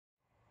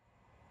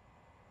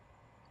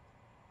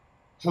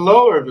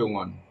Hello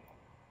everyone,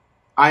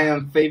 I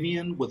am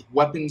Fabian with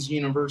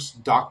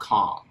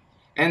weaponsuniverse.com,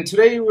 and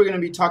today we're going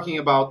to be talking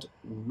about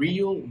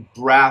real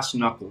brass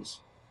knuckles.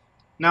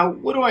 Now,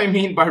 what do I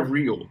mean by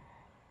real?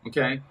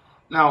 Okay,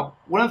 now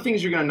one of the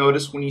things you're going to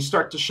notice when you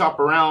start to shop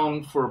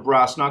around for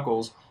brass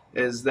knuckles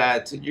is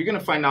that you're going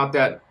to find out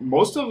that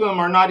most of them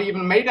are not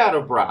even made out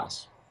of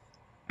brass.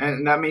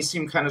 And that may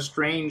seem kind of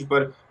strange,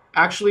 but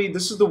actually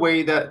this is the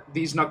way that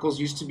these knuckles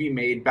used to be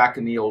made back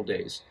in the old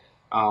days.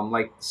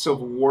 Like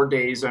Civil War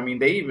days, I mean,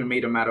 they even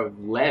made them out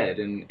of lead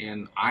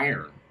and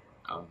iron,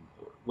 um,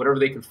 whatever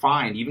they could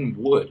find, even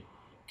wood.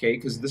 Okay,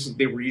 because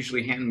they were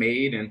usually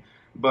handmade,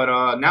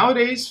 but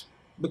nowadays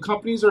the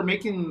companies are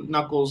making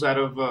knuckles out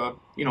of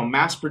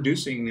mass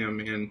producing them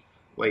in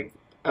like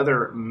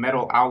other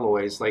metal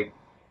alloys, like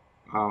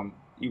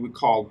you would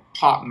call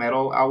pot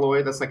metal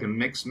alloy. That's like a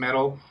mixed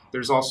metal.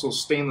 There's also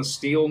stainless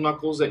steel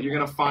knuckles that you're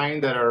going to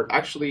find that are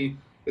actually,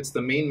 it's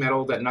the main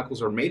metal that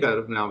knuckles are made out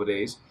of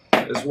nowadays,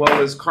 as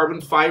well as carbon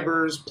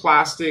fibers,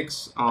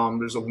 plastics.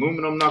 There's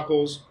aluminum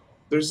knuckles.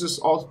 There's just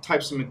all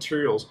types of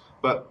materials.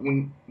 But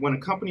when a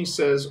company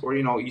says, or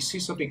you see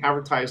something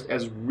advertised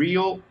as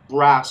real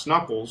brass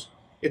knuckles,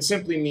 it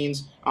simply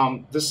means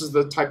this is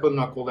the type of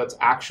knuckle that's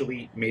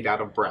actually made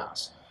out of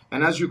brass.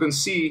 And as you can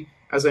see,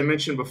 as I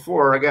mentioned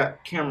before, I got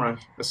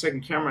a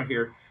second camera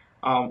here.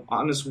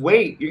 On this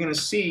weight, you're going to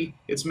see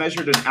it's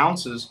measured in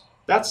ounces.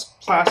 That's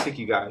plastic,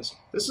 you guys.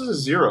 This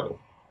is a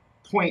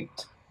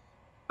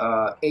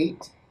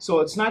 0.8, so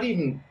it's not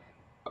even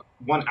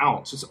 1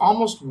 ounce. It's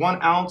almost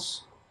 1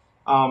 ounce.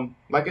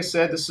 Like I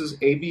said, this is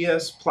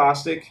ABS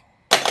plastic.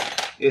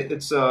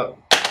 It's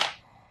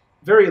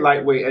very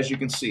lightweight, as you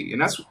can see,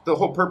 and that's the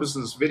whole purpose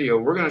of this video.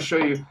 We're going to show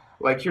you,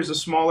 like, here's a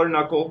smaller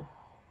knuckle.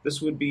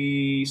 This would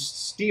be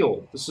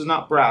steel. This is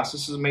not brass.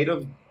 This is made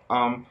of,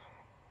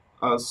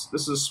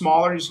 this is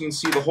smaller. As you can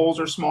see, the holes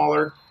are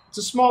smaller. It's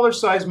a smaller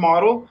size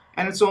model,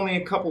 and it's only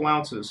a couple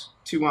ounces,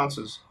 2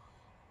 ounces.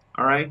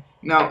 All right.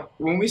 Now,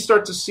 when we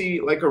start to see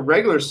like a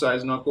regular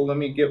size knuckle, let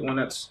me get one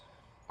that's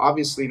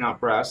obviously not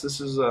brass. This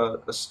is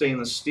a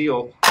stainless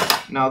steel.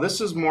 Now,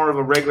 this is more of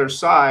a regular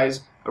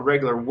size, a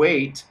regular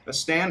weight, a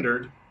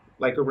standard,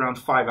 like around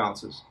 5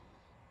 ounces.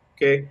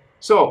 Okay.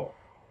 So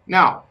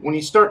now, when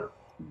you start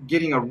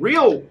getting a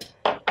real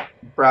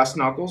brass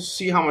knuckles,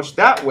 see how much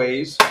that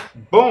weighs.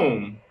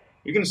 Boom!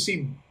 You're going to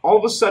see all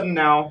of a sudden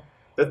now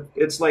that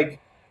it's like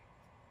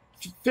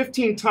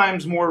 15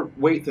 times more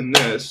weight than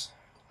this.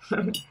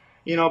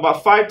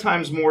 About 5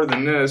 times more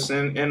than this,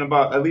 and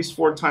about at least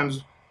 4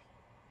 times,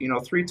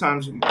 3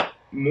 times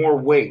more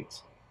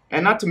weight.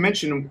 And not to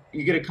mention,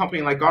 you get a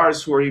company like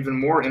ours who are even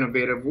more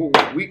innovative.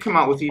 We come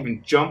out with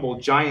even jumbo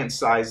giant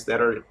size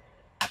that are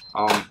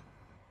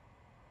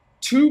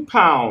 2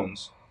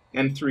 pounds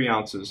and 3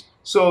 ounces.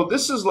 So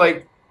this is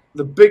like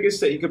the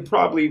biggest that you could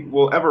probably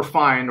will ever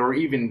find or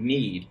even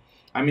need.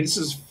 I mean, this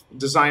is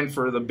designed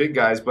for the big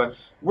guys, but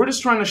we're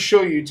just trying to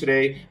show you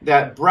today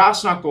that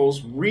brass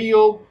knuckles,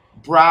 real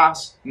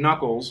brass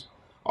knuckles,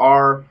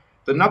 are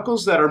the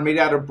knuckles that are made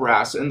out of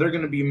brass, and they're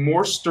going to be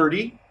more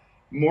sturdy,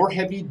 more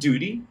heavy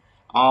duty.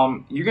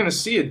 You're going to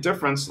see a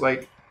difference.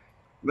 Like,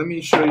 let me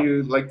show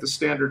you like the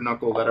standard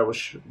knuckle that I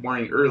was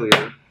wearing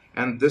earlier,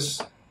 and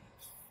this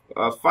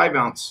 5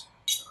 ounce.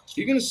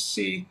 You're going to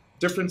see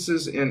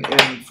differences in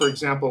for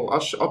example,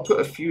 I'll put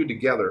a few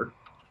together.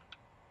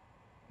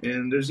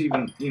 And there's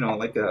even,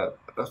 like a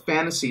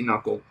fantasy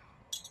knuckle.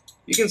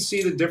 You can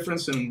see the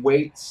difference in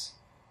weights,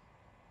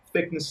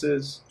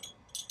 thicknesses,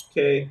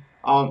 okay?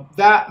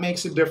 That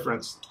makes a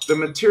difference. The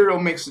material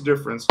makes a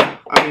difference.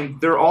 I mean,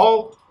 they're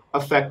all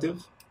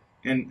effective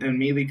in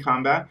melee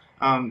combat.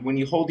 When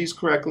you hold these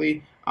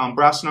correctly,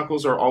 brass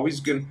knuckles are always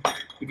going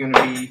to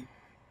be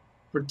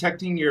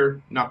protecting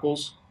your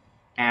knuckles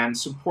and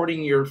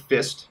supporting your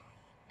fist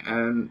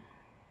and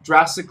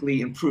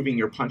drastically improving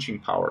your punching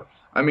power.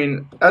 I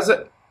mean,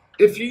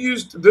 if you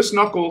used this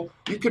knuckle,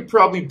 you could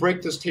probably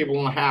break this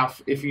table in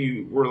half if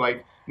you were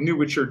knew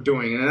what you're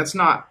doing, and that's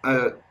not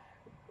an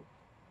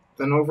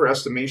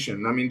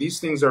overestimation. I mean,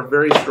 these things are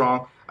very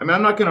strong. I mean,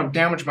 I'm not going to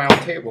damage my own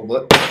table,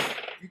 but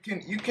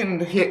you can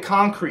hit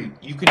concrete.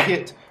 You can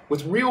hit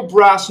with real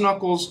brass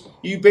knuckles.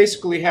 You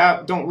basically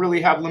don't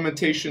really have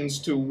limitations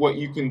to what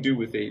you can do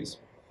with these.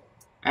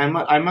 And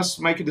I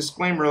must make a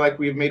disclaimer, like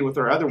we have made with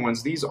our other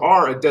ones. These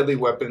are a deadly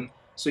weapon,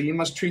 so you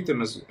must treat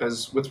them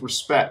as with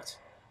respect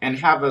and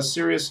have a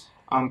serious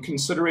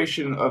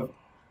consideration of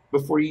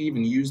before you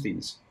even use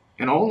these.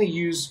 And only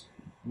use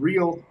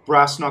real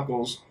brass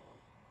knuckles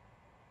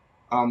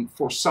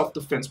for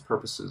self-defense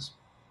purposes.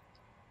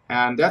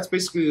 And that's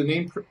basically the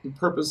main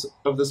purpose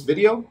of this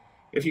video.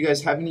 If you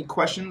guys have any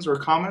questions or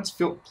comments,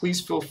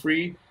 please feel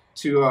free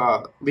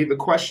to leave a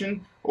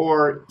question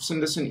or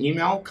send us an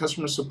email,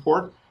 customer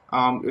support.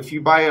 If you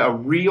buy a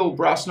real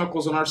brass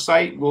knuckles on our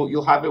site,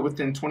 you'll have it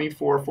within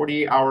 24 or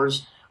 48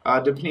 hours,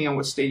 depending on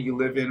what state you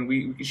live in.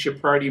 We can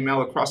ship priority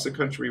mail across the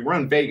country. We're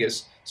in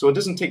Vegas, so it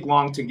doesn't take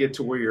long to get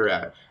to where you're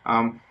at.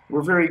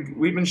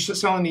 We've been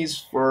selling these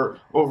for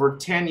over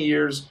 10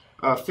 years.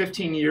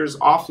 15 years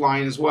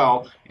offline as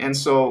well, and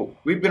so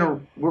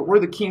we're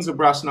the kings of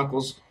brass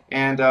knuckles,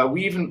 and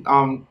we even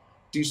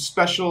do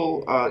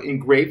special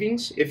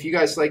engravings. If you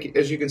guys like,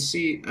 as you can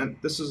see,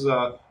 this is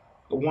a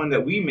one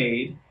that we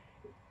made,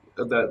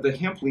 the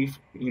hemp leaf,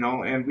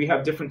 and we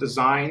have different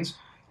designs,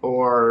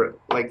 or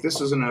like this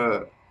is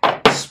a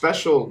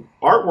special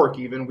artwork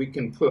even we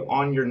can put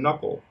on your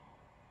knuckle,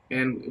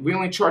 and we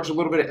only charge a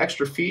little bit of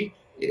extra fee.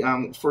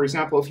 For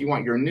example, if you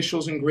want your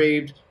initials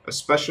engraved, a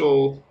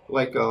special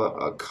like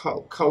a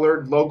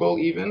colored logo,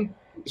 even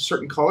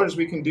certain colors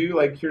we can do.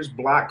 Like here's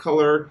black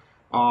color.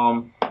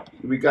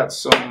 We got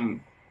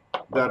some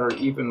that are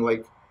even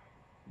like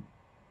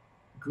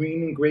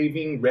green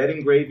engraving, red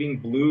engraving,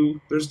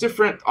 blue. There's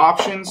different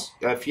options.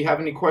 If you have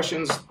any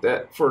questions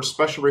for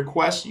special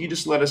requests, you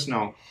just let us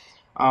know.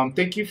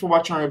 Thank you for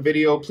watching our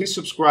video. Please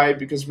subscribe,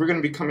 because we're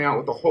going to be coming out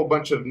with a whole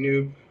bunch of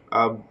new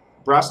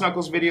brass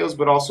knuckles videos,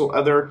 but also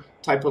other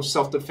type of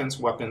self-defense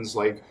weapons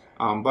like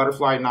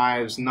butterfly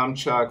knives,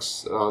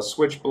 nunchucks,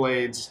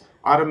 switchblades,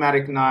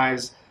 automatic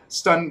knives,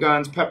 stun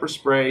guns, pepper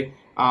spray.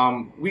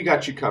 We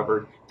got you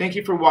covered. Thank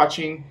you for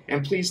watching,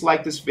 and please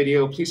like this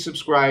video, please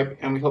subscribe,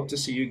 and we hope to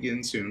see you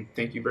again soon.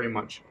 Thank you very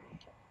much.